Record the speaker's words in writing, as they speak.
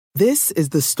This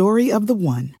is the story of the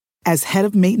one. As head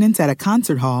of maintenance at a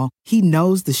concert hall, he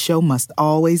knows the show must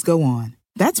always go on.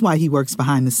 That's why he works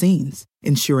behind the scenes,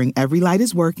 ensuring every light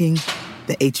is working,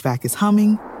 the HVAC is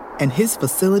humming, and his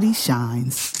facility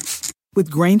shines. With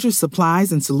Grainger's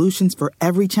supplies and solutions for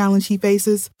every challenge he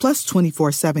faces, plus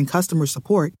 24/7 customer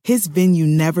support, his venue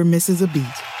never misses a beat.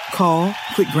 Call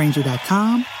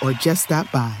quickgrainger.com or just stop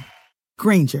by.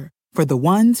 Grainger, for the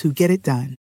ones who get it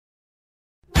done.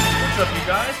 What's up, you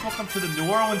guys? Welcome to the New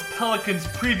Orleans Pelicans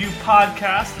Preview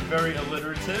Podcast. Very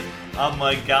alliterative. I'm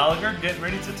Mike Gallagher, getting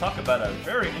ready to talk about a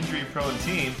very injury-prone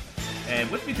team. And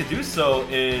with me to do so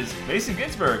is Mason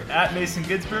Ginsberg, at Mason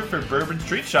Ginsberg for Bourbon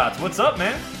Street Shots. What's up,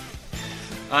 man?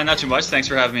 Not too much. Thanks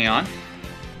for having me on.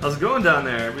 How's it going down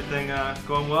there? Everything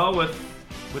going well with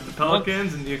the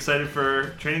Pelicans? And you excited for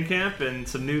training camp and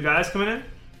some new guys coming in?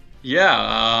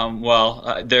 Yeah.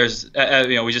 There's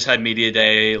we just had media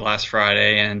day last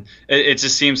Friday, and it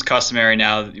just seems customary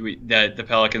now that the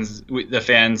Pelicans, the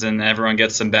fans, and everyone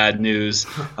gets some bad news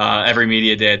every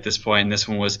media day at this point. And this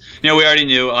one was, we already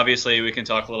knew. Obviously, we can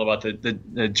talk a little about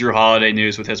the Drew Holiday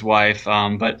news with his wife,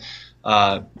 but.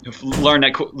 Learned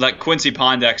that Quincy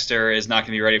Pondexter is not going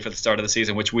to be ready for the start of the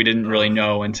season, which we didn't really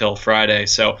know until Friday.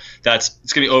 So it's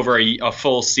going to be over a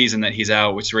full season that he's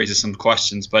out, which raises some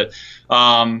questions. But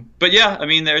yeah, I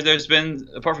mean, there's been,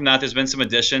 apart from that, there's been some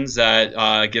additions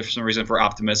that give some reason for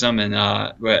optimism, and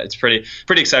it's pretty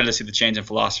excited to see the change in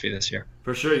philosophy this year.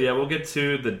 For sure, yeah, we'll get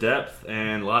to the depth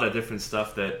and a lot of different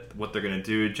stuff what they're going to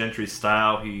do. Gentry's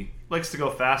style, he likes to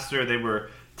go faster. They were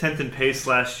 10th in pace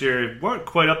last year, weren't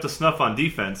quite up to snuff on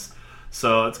defense,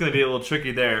 so it's going to be a little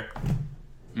tricky there.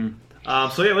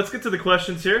 So yeah, let's get to the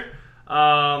questions here.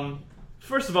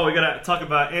 First of all, we got to talk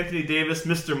about Anthony Davis,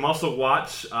 Mr. Muscle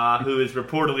Watch, who is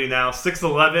reportedly now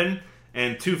 6'11"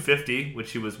 and 250,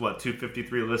 which he was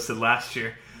 253 listed last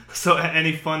year. So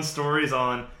any fun stories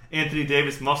on Anthony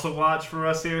Davis Muscle Watch for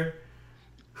us here?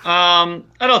 I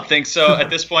don't think so. At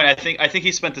this point, I think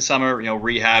he spent the summer,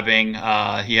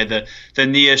 rehabbing. He had the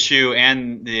knee issue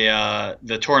and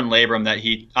the torn labrum that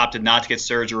he opted not to get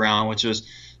surgery on, which was,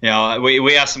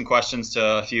 we asked some questions to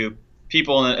a few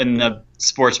people in the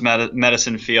sports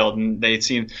medicine field, and they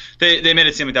made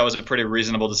it seem like that was a pretty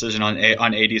reasonable decision on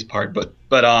AD's part. But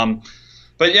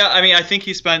yeah, I mean, I think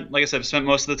he spent, like I said,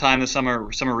 most of the time this summer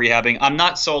rehabbing. I'm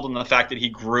not sold on the fact that he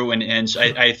grew an inch.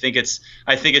 I think it's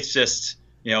just.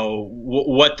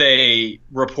 What they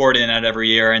report in at every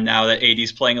year, and now that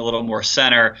AD's playing a little more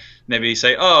center, maybe you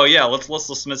say, oh yeah, let's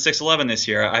submit 6'11" this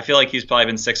year. I feel like he's probably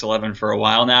been 6'11" for a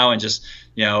while now, and just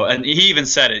and he even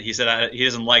said it. He said he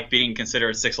doesn't like being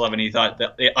considered 6'11". He thought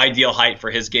the ideal height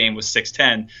for his game was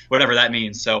 6'10", whatever that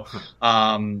means. So.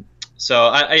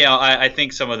 So I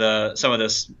think some of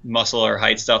this muscle or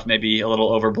height stuff may be a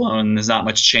little overblown. There's not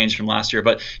much change from last year,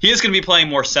 but he is going to be playing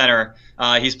more center.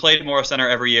 He's played more center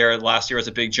every year. Last year was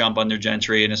a big jump under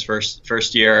Gentry in his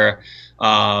first year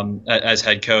as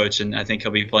head coach, and I think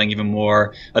he'll be playing even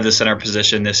more of the center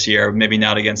position this year. Maybe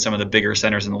not against some of the bigger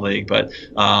centers in the league, but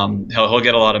he'll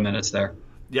get a lot of minutes there.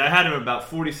 Yeah, I had him about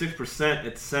 46%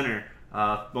 at center.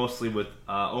 Mostly with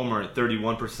Omer at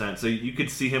 31%. So you could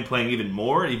see him playing even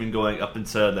more, even going up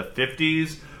into the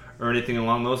 50s or anything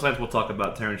along those lines. We'll talk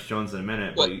about Terrence Jones in a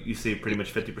minute, but you see pretty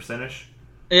much 50%-ish?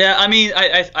 Yeah, I mean,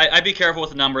 I'd be careful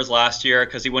with the numbers last year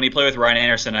because when he played with Ryan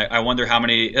Anderson, I wonder how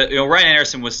many. Ryan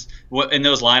Anderson was in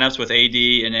those lineups with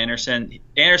AD and Anderson.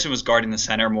 Anderson was guarding the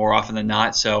center more often than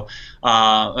not, so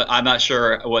I'm not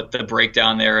sure what the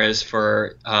breakdown there is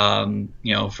for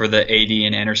for the AD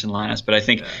and Anderson lineups. But I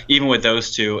think even with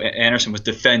those two, Anderson was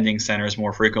defending centers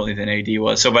more frequently than AD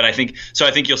was. So I think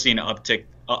you'll see an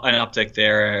uptick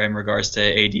there in regards to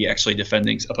AD actually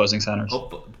defending opposing centers.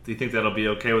 Do you think that'll be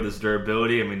okay with his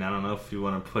durability? I mean, I don't know if you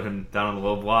want to put him down on the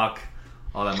low block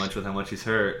all that much with how much he's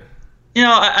hurt.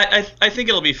 I think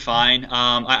it'll be fine.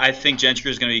 I think Gentry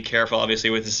is going to be careful,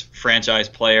 obviously, with his franchise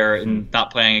player and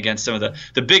not playing against some of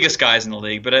the biggest guys in the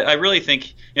league. But I really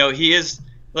think he is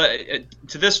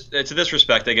to this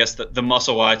respect. I guess the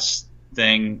muscle watch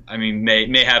thing. I mean,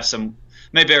 may have some.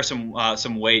 May bear some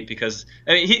weight because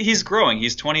he's growing.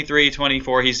 He's 23,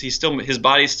 24. He's still, his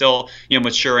body's still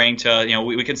maturing to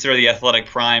we consider the athletic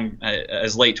prime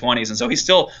as late 20s, and so he's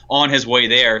still on his way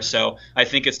there. So I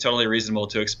think it's totally reasonable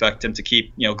to expect him to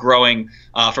keep growing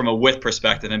from a width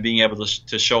perspective and being able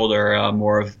to shoulder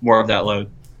more of that load.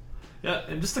 Yeah,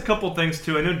 and just a couple things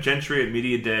too. I know Gentry at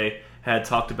Media Day had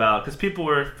talked about, because people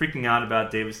were freaking out about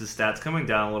Davis's stats coming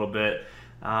down a little bit.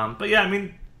 But yeah, I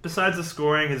mean, besides the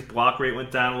scoring, his block rate went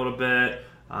down a little bit.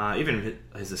 Even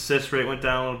his assist rate went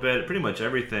down a little bit. Pretty much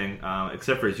everything,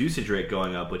 except for his usage rate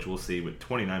going up, which we'll see with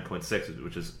 29.6,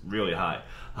 which is really high,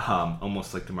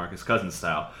 almost like DeMarcus Cousins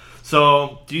style.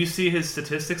 So, do you see his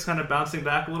statistics kind of bouncing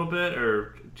back a little bit,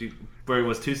 or where he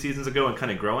was 2 seasons ago and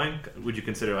kind of growing? Would you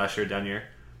consider last year a down year?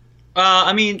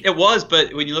 I mean, it was,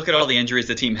 but when you look at all the injuries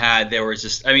the team had, there was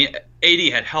just, I mean, AD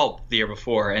had helped the year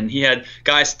before, and he had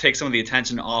guys take some of the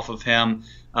attention off of him.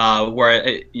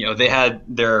 Where they had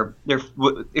their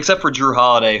except for Drew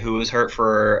Holiday, who was hurt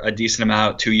for a decent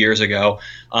amount 2 years ago.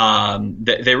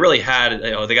 They really had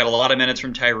they got a lot of minutes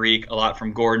from Tyreek, a lot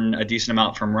from Gordon, a decent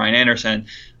amount from Ryan Anderson,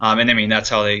 and I mean that's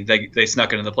how they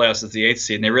snuck into the playoffs as the 8th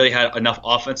seed. And they really had enough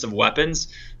offensive weapons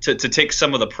to take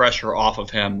some of the pressure off of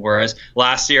him. Whereas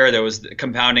last year there was the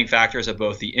compounding factors of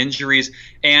both the injuries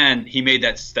and he made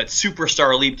that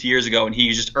superstar leap 2 years ago, and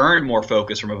he just earned more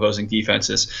focus from opposing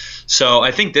defenses. So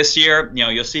I think this year,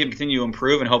 you'll see him continue to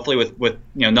improve, and hopefully with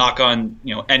knock on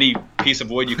any piece of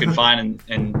wood you can find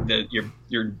in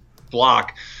your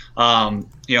block,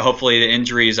 hopefully the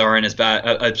injuries aren't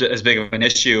as big of an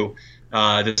issue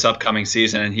this upcoming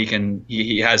season, and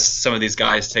he has some of these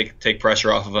guys take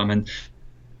pressure off of him and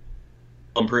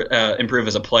improve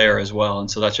as a player as well, and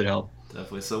so that should help.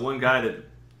 Definitely. So one guy that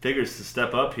figures to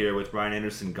step up here with Ryan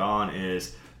Anderson gone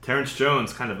is Terrence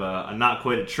Jones, kind of a not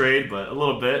quite a trade, but a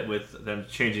little bit with them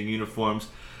changing uniforms.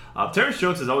 Terrence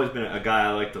Jones has always been a guy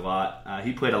I liked a lot.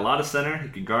 He played a lot of center. He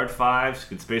could guard fives,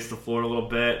 could space the floor a little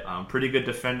bit. Pretty good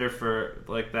defender for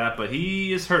like that, but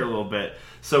he is hurt a little bit.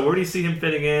 So where do you see him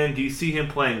fitting in? Do you see him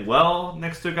playing well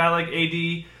next to a guy like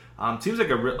AD? Seems like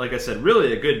like I said,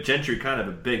 really a good Gentry kind of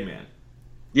a big man.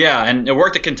 Yeah, and it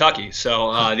worked at Kentucky.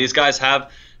 So these guys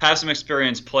have some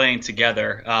experience playing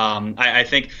together. I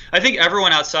think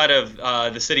everyone outside of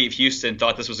the city of Houston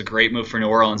thought this was a great move for New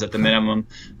Orleans at the minimum.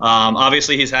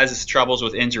 Obviously, he's had his troubles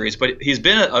with injuries, but he's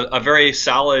been a very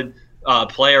solid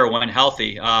player when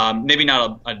healthy. Maybe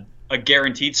not a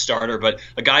guaranteed starter, but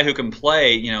a guy who can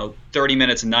play 30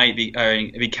 minutes a night,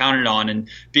 be counted on, and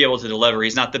be able to deliver.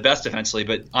 He's not the best defensively,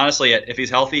 but honestly, if he's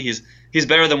healthy, he's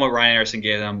better than what Ryan Anderson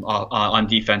gave them on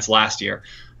defense last year.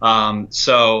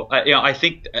 I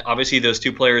think obviously those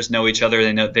two players know each other.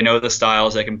 They know the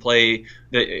styles. They can play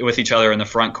with each other in the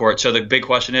front court. So the big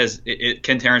question is,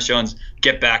 can Terrence Jones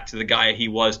get back to the guy he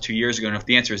was 2 years ago? And if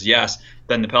the answer is yes,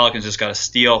 then the Pelicans just got to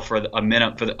steal for a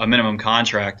minimum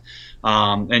contract.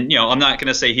 I'm not going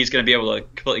to say he's going to be able to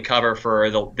completely cover for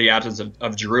the absence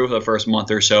of Drew for the first month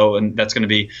or so, and that's going to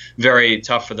be very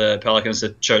tough for the Pelicans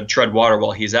to tread water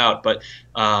while he's out. But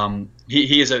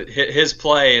his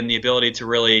play and the ability to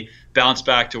really bounce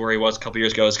back to where he was a couple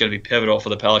years ago is going to be pivotal for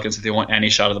the Pelicans if they want any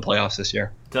shot of the playoffs this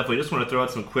year. Definitely. Just want to throw out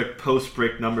some quick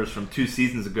post-break numbers from 2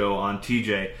 seasons ago on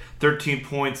TJ. 13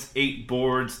 points, 8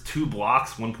 boards, 2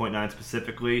 blocks, 1.9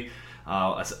 specifically.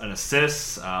 An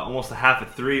assist, almost a half a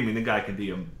 3. I mean, the guy can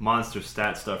be a monster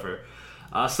stat stuffer.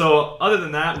 So other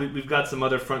than that, we've got some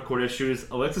other front court issues.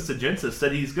 Alexis Ajinça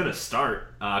said he's going to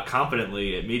start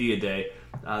confidently at Media Day.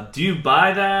 Do you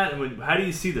buy that? I mean, how do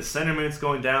you see the center minutes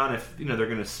going down if they're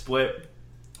going to split?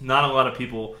 Not a lot of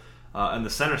people in the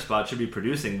center spot should be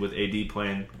producing with AD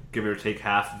playing, give or take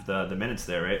half of the minutes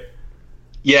there, right?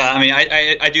 Yeah, I mean,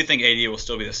 I do think AD will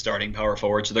still be the starting power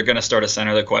forward, so they're going to start a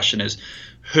center. The question is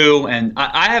who, and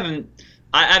I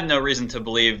have no reason to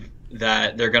believe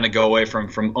that they're going to go away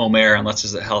from Omer unless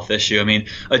there's a health issue. I mean,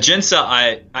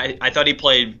 Ajinça, I thought he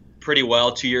played pretty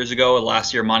well 2 years ago,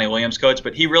 last year Monty Williams coach,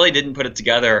 but he really didn't put it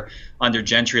together under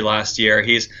Gentry last year.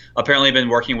 He's apparently been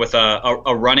working with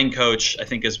a running coach, I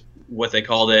think is what they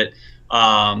called it,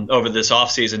 over this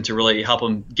offseason to really help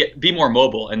him be more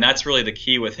mobile. And that's really the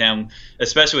key with him,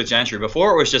 especially with Gentry.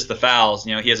 Before it was just the fouls.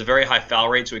 He has a very high foul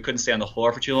rate, so he couldn't stay on the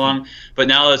floor for too long. But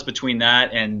now it's between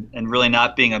that and really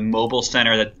not being a mobile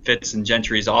center that fits in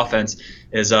Gentry's offense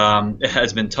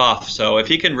has been tough. So if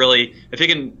he can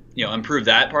improve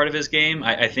that part of his game,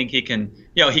 I think he can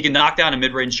knock down a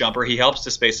mid-range jumper. He helps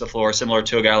to space the floor, similar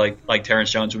to a guy like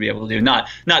Terrence Jones would be able to do. Not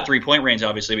 3-point range,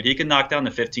 obviously, but he can knock down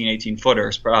the 15,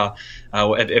 18-footers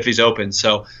if he's open.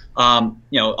 So,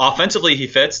 offensively he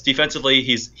fits. Defensively,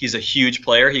 he's a huge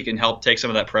player. He can help take some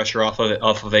of that pressure off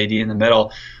of AD in the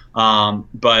middle.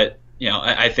 But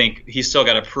I think he's still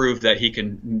got to prove that he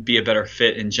can be a better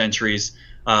fit in Gentry's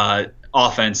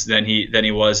offense than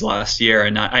he was last year.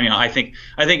 And I think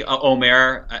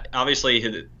Omer,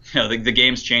 obviously, the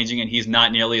game's changing and he's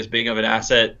not nearly as big of an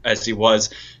asset as he was,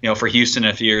 for Houston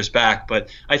a few years back. But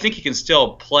I think he can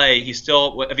still play.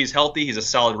 If he's healthy, he's a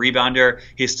solid rebounder.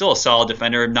 He's still a solid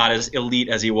defender, not as elite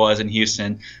as he was in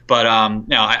Houston. But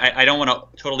I don't want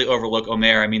to totally overlook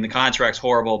Omer. I mean, the contract's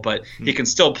horrible, but he can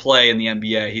still play in the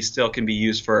NBA. He still can be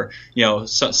used for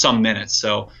some minutes.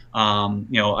 So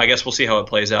I guess we'll see how it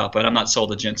plays out. But I'm not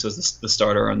sold to Jinx as the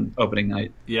starter on opening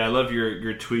night. Yeah, I love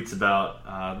your tweets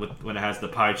about when it has the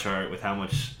pie chart with how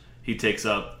much he takes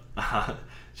up.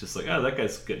 It's just like, that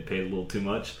guy's getting paid a little too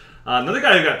much. Another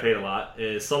guy who got paid a lot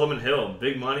is Solomon Hill.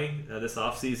 Big money this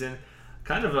offseason.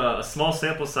 Kind of a small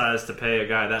sample size to pay a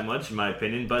guy that much, in my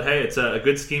opinion. But, hey, it's a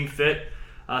good scheme fit.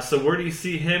 So where do you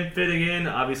see him fitting in?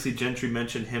 Obviously, Gentry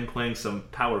mentioned him playing some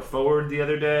power forward the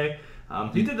other day.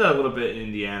 He did that a little bit in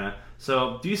Indiana.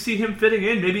 So do you see him fitting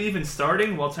in, maybe even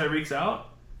starting while Tyreek's out?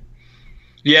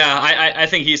 Yeah, I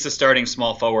think he's the starting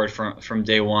small forward from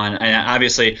day one. And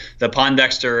obviously, the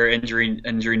Pondexter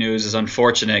injury news is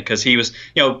unfortunate because he was,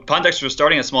 Pondexter was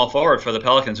starting at small forward for the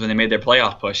Pelicans when they made their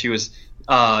playoff push. He was,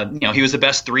 he was the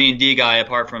best 3-and-D guy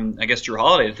apart from, I guess, Drew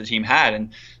Holiday that the team had,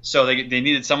 and so they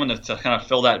needed someone to kind of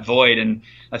fill that void. And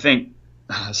I think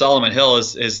Solomon Hill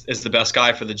is the best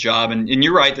guy for the job. And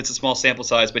you're right, it's a small sample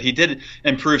size, but he did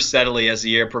improve steadily as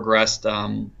the year progressed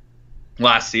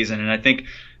last season, and I think.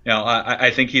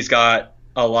 I think he's got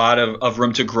a lot of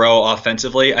room to grow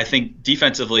offensively. I think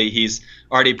defensively he's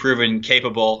already proven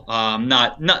capable.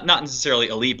 Not necessarily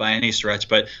elite by any stretch,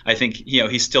 but I think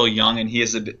he's still young and he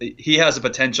has the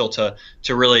potential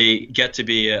to really get to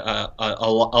be a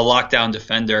lockdown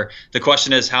defender. The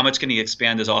question is how much can he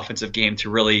expand his offensive game to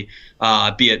really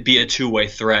be a two-way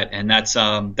threat, and that's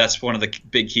one of the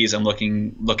big keys I'm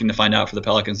looking to find out for the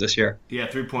Pelicans this year. Yeah,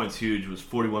 3 points huge. Was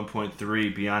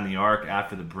 41.3 beyond the arc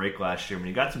after the break last year when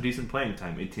he got some decent playing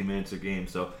time, 18 minutes a game.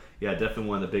 So yeah, definitely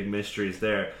one of the big mysteries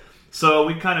there. So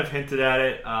we kind of hinted at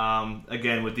it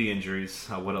again with the injuries.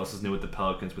 What else is new with the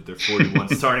Pelicans with their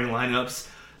 41 starting lineups?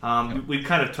 We've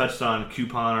kind of touched on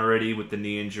Coupon already with the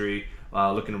knee injury.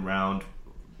 Looking around,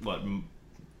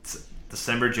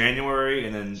 December, January,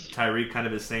 and then Tyreek kind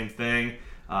of the same thing.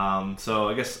 So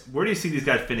I guess where do you see these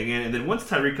guys fitting in? And then once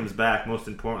Tyreek comes back, most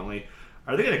importantly,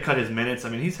 are they going to cut his minutes? I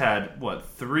mean, he's had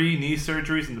 3 knee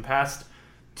surgeries in the past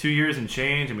 2 years and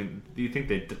change. I mean, do you think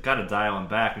they've got to dial him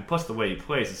back? And plus, the way he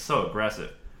plays is so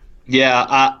aggressive.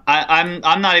 Yeah,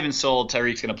 I'm not even sold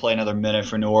Tyreek's going to play another minute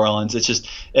for New Orleans. It's just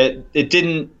he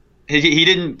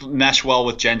didn't mesh well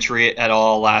with Gentry at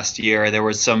all last year. There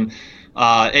was some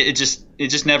it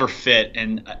just never fit,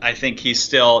 and I think he's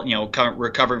still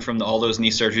recovering from all those knee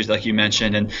surgeries like you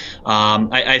mentioned. And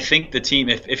I think the team,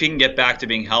 if he can get back to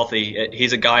being healthy,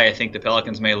 he's a guy I think the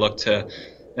Pelicans may look to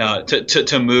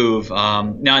move.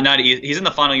 He's in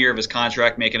the final year of his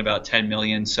contract, making about $10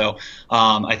 million. So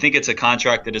I think it's a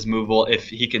contract that is movable if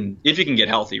he can get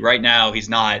healthy. Right now he's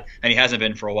not, and he hasn't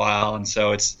been for a while, and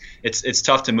so it's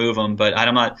tough to move him. But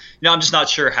I'm just not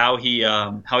sure how he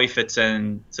fits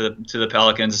in to the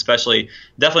Pelicans, especially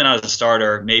definitely not as a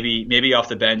starter. Maybe off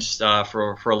the bench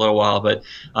for a little while, but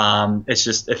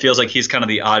it feels like he's kind of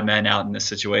the odd man out in this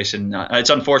situation. It's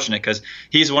unfortunate because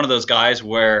he's one of those guys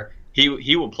where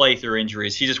he will play through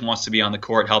injuries. He just wants to be on the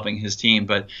court helping his team.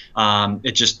 But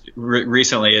it just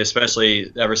recently,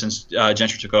 especially ever since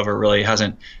Gentry took over, really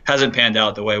hasn't panned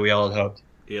out the way we all had hoped.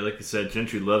 Yeah, like you said,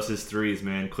 Gentry loves his threes,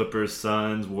 man. Clippers,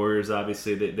 Suns, Warriors,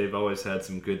 obviously, they've always had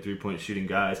some good three-point shooting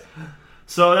guys.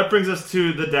 So that brings us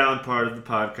to the down part of the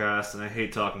podcast, and I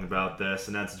hate talking about this,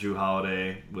 and that's Drew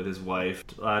Holiday with his wife.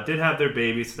 Did have their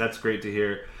baby, so that's great to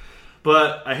hear.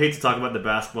 But I hate to talk about the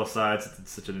basketball side since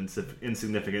it's such an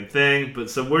insignificant thing.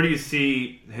 But so where do you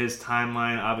see his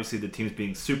timeline? Obviously, the team's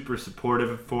being super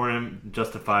supportive for him,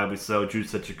 justifiably so.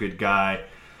 Drew's such a good guy.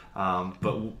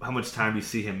 But how much time do you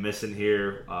see him missing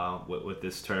here with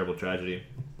this terrible tragedy?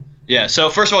 Yeah. So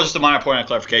first of all, just a minor point of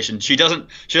clarification: she doesn't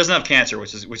have cancer,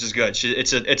 which is good.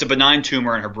 It's a benign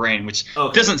tumor in her brain, which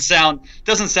doesn't sound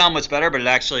much better, but it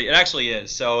actually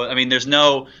is. So I mean, there's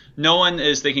no one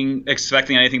is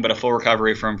expecting anything but a full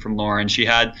recovery from Lauren. She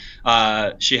had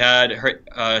she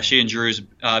and Drew's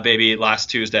baby last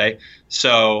Tuesday,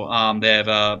 so they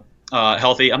have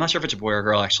healthy. I'm not sure if it's a boy or a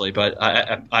girl actually, but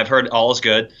I've heard all is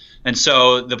good. And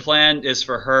so the plan is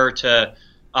for her to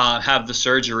have the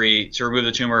surgery to remove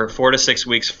the tumor 4 to 6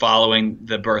 weeks following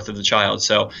the birth of the child.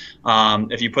 So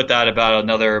if you put that about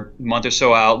another month or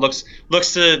so out, looks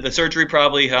to the surgery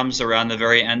probably comes around the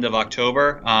very end of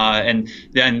October. And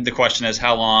then the question is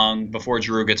how long before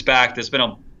Drew gets back. There's been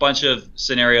a bunch of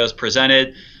scenarios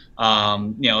presented.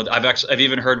 I've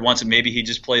even heard once that maybe he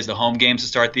just plays the home games to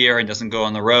start the year and doesn't go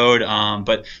on the road.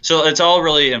 But so it's all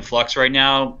really in flux right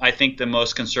now. I think the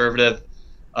most conservative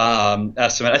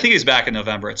estimate, I think he's back in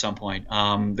November at some point.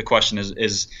 The question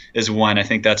is when. I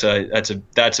think that's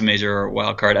a major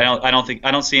wild card. I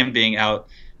don't see him being out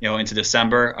into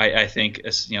December. I think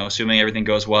assuming everything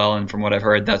goes well, and from what I've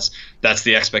heard, that's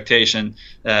the expectation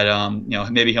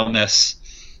that maybe he'll miss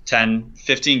 10,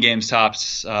 15 games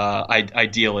tops,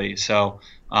 ideally. So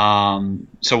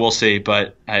we'll see.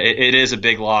 But it is a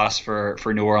big loss for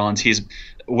New Orleans. He's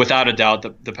without a doubt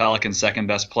the Pelicans' second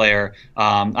best player.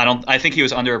 I think he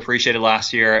was underappreciated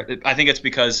last year. I think it's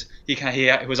because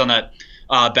he was on that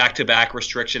back-to-back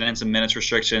restriction and some minutes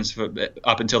restrictions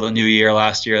up until the new year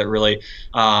last year that really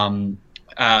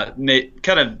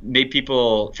made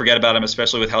people forget about him,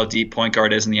 especially with how deep point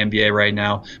guard is in the NBA right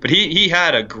now. But he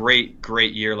had a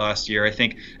great year last year. I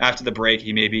think after the break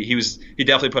he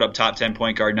definitely put up top 10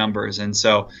 point guard numbers. And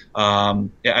so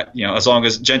as long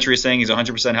as Gentry is saying he's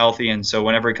 100% healthy, and so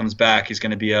whenever he comes back, he's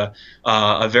going to be a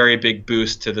very big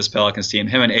boost to this Pelicans team.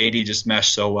 Him and AD just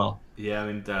mesh so well. Yeah, I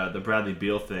mean the Bradley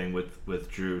Beal thing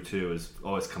with Drew too has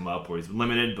always come up where he's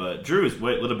limited, but Drew is a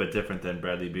little bit different than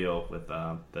Bradley Beal with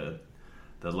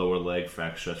the lower leg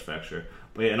stress fracture.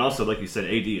 But yeah, and also, like you said,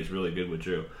 AD is really good with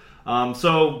Drew.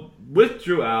 So with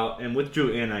Drew out and with Drew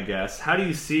in, I guess, how do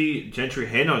you see Gentry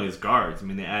handling his guards? I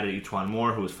mean, they added E'Twaun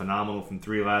Moore, who was phenomenal from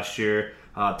 3 last year.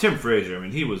 Tim Frazier, I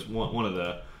mean, he was one of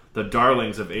the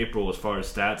darlings of April as far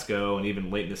as stats go, and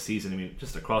even late in the season, I mean,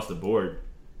 just across the board,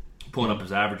 pulling up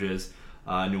his averages.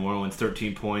 New Orleans,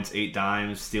 13 points, 8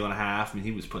 dimes, steal and a half. I mean, he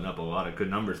was putting up a lot of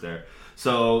good numbers there.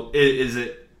 So is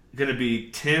it going to be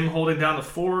Tim holding down the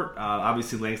fort?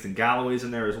 Obviously, Langston Galloway's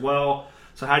in there as well.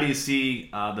 So how do you see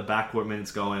the backcourt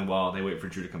minutes going while they wait for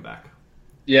Drew to come back?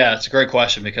 Yeah, it's a great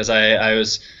question because I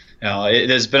was,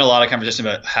 there's been a lot of conversation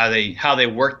about how they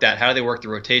work that, how do they work the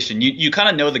rotation. You kind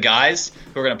of know the guys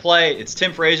who are going to play. It's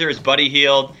Tim Frazier, it's Buddy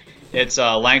Hield, it's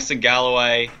Langston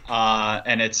Galloway,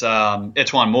 and it's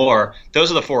E'Twaun Moore.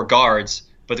 Those are the 4 guards.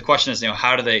 But the question is,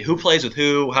 who plays with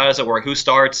who? How does it work? Who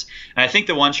starts? And I think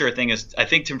the one sure thing is, I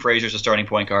think Tim Frazier's a starting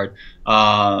point guard.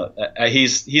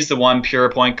 He's the one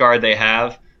pure point guard they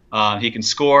have. He can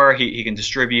score. He can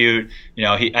distribute.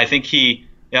 I think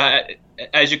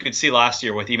as you could see last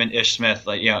year with even Ish Smith,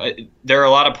 there are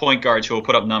a lot of point guards who will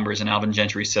put up numbers in Alvin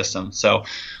Gentry's system. So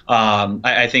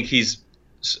I think he's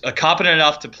competent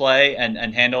enough to play and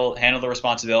handle the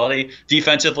responsibility.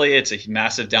 Defensively, it's a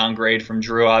massive downgrade from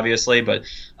Drew, obviously. But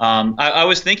I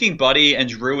was thinking Buddy and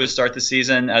Drew would start the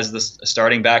season as the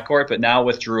starting backcourt, but now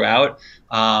with Drew out,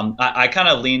 I kind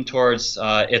of lean towards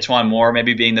E'Twaun Moore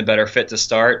maybe being the better fit to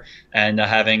start, and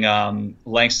having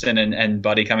Langston and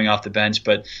Buddy coming off the bench.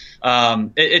 But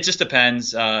it just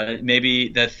depends. Maybe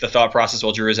the thought process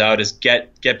while Drew is out is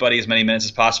get Buddy as many minutes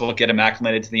as possible, get him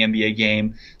acclimated to the NBA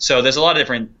game. So there's a lot of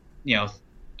different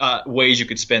ways you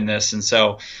could spin this. And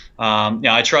so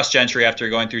I trust Gentry after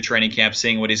going through training camp,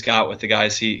 seeing what he's got with the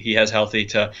guys he has healthy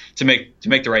to make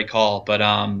the right call. But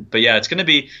yeah, it's going to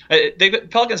be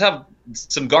Pelicans have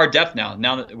some guard depth now.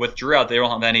 Now that with Drew out, they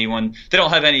don't have anyone. They don't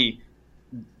have any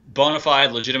bona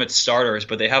fide legitimate starters,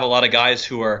 but they have a lot of guys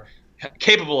who are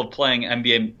capable of playing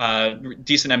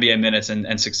decent NBA minutes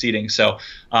and succeeding. So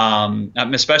I'm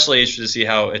especially interested to see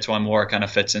how E'Twaun Moore kind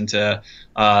of fits into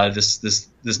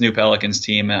this new Pelicans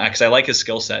team, because I like his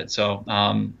skill set. So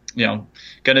gonna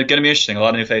be interesting. A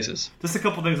lot of new faces. Just a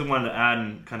couple things I wanted to add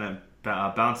and kind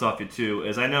of bounce off you too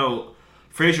is I know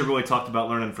Frazier really talked about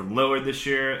learning from Lillard this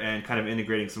year and kind of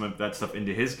integrating some of that stuff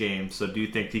into his game. So do you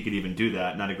think he could even do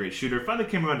that? Not a great shooter. Finally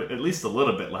came around at least a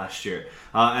little bit last year.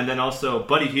 And then also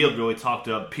Buddy Hield really talked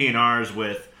up P&Rs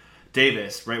with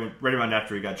Davis right around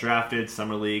after he got drafted,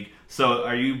 Summer League. So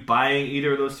are you buying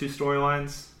either of those two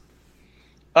storylines?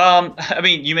 I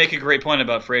mean, you make a great point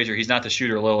about Frazier. He's not the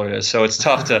shooter Lillard is, so it's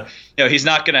tough to, he's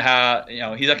not going to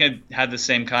have the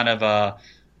same kind of,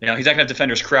 he's not going to have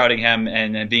defenders crowding him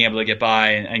and being able to get by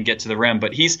and get to the rim.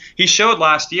 But he showed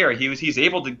last year he's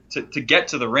able to get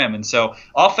to the rim. And so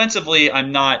offensively,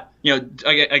 I'm not,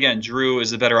 again, Drew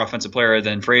is a better offensive player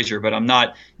than Frazier, but I'm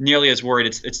not nearly as worried.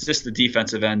 It's just the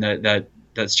defensive end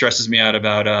that stresses me out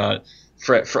about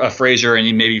Frazier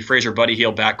and maybe Frazier Buddy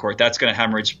Hield backcourt. That's going to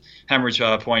hemorrhage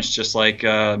points just like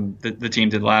the team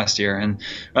did last year. And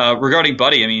regarding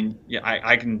Buddy, I mean,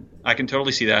 I can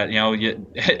totally see that.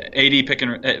 AD pick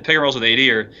and rolls with AD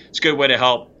it's a good way to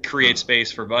help create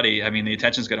space for Buddy. I mean, the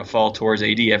attention's going to fall towards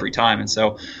AD every time, and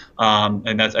so I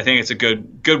think it's a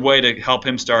good way to help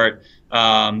him start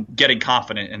getting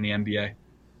confident in the NBA.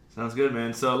 Sounds good,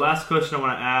 man. So last question I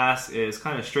want to ask is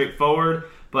kind of straightforward.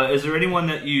 But is there anyone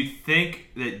that you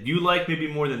think that you like maybe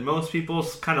more than most people?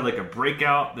 It's kind of like a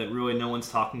breakout that really no one's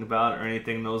talking about or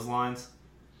anything in those lines?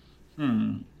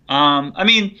 I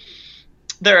mean,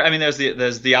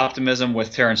 there's the optimism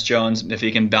with Terrence Jones if he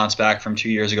can bounce back from 2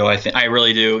 years ago. I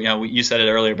really do. You know, you said it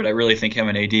earlier, but I really think him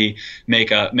and AD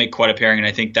make quite a pairing, and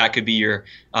I think that could be your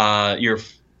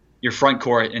front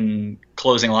court in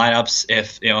closing lineups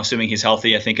if, you know, assuming he's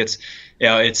healthy. I think it's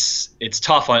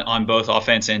tough on both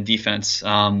offense and defense.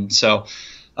 Just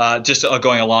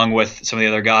going along with some of the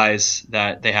other guys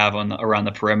that they have around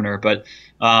the perimeter, but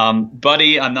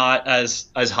Buddy, I'm not as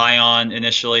high on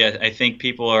initially. I think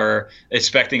people are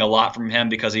expecting a lot from him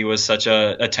because he was such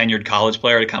a tenured college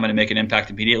player to come in and make an impact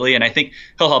immediately. And I think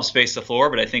he'll help space the floor,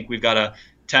 but I think we've got to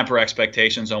temper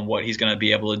expectations on what he's going to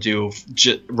be able to do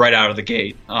right out of the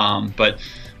gate. And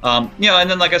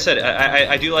then like I said,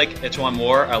 I do like Etuan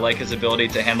Moore. I like his ability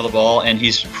to handle the ball, and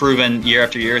he's proven year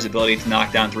after year his ability to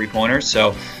knock down three-pointers.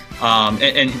 So.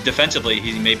 And defensively,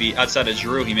 he may be, outside of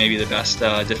Jrue, he may be the best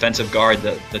defensive guard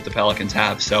that the Pelicans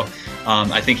have. So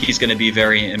I think he's going to be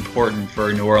very important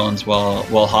for New Orleans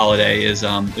while Holiday is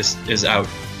out.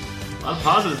 A lot of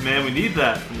positives, man. We need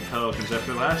that from the Pelicans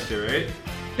after last year, right?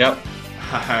 Yep.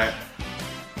 All right.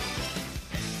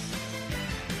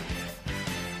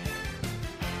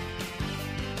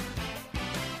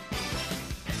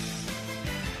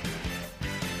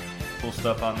 Cool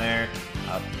stuff on there.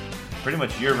 Pretty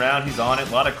much year-round, he's on it.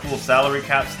 A lot of cool salary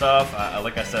cap stuff.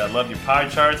 Like I said, I love your pie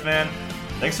charts, man.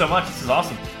 Thanks so much. This is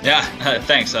awesome. Yeah,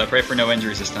 thanks. Pray for no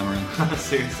injuries this time around.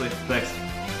 Seriously, thanks.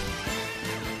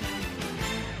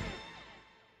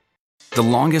 The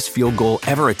longest field goal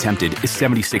ever attempted is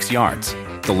 76 yards.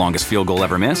 The longest field goal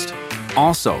ever missed?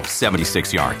 Also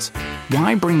 76 yards.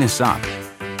 Why bring this up?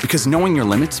 Because knowing your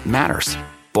limits matters,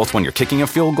 both when you're kicking a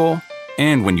field goal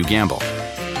and when you gamble.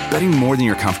 Betting more than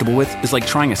you're comfortable with is like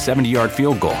trying a 70-yard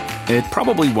field goal. It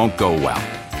probably won't go well.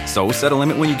 So set a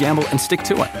limit when you gamble and stick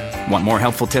to it. Want more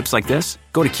helpful tips like this?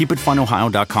 Go to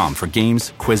keepitfunohio.com for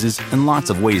games, quizzes, and lots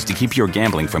of ways to keep your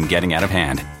gambling from getting out of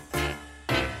hand.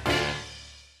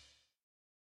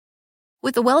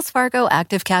 With the Wells Fargo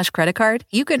Active Cash Credit Card,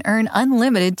 you can earn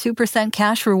unlimited 2%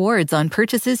 cash rewards on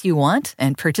purchases you want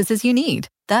and purchases you need.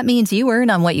 That means you earn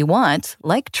on what you want,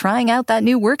 like trying out that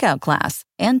new workout class,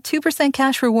 and 2%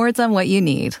 cash rewards on what you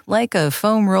need, like a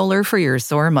foam roller for your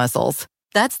sore muscles.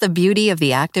 That's the beauty of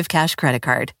the Active Cash Credit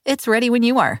Card. It's ready when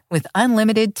you are, with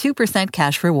unlimited 2%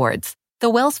 cash rewards. The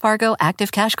Wells Fargo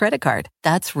Active Cash Credit Card.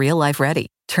 That's real life ready.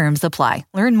 Terms apply.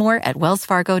 Learn more at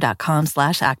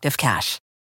wellsfargo.com/activecash.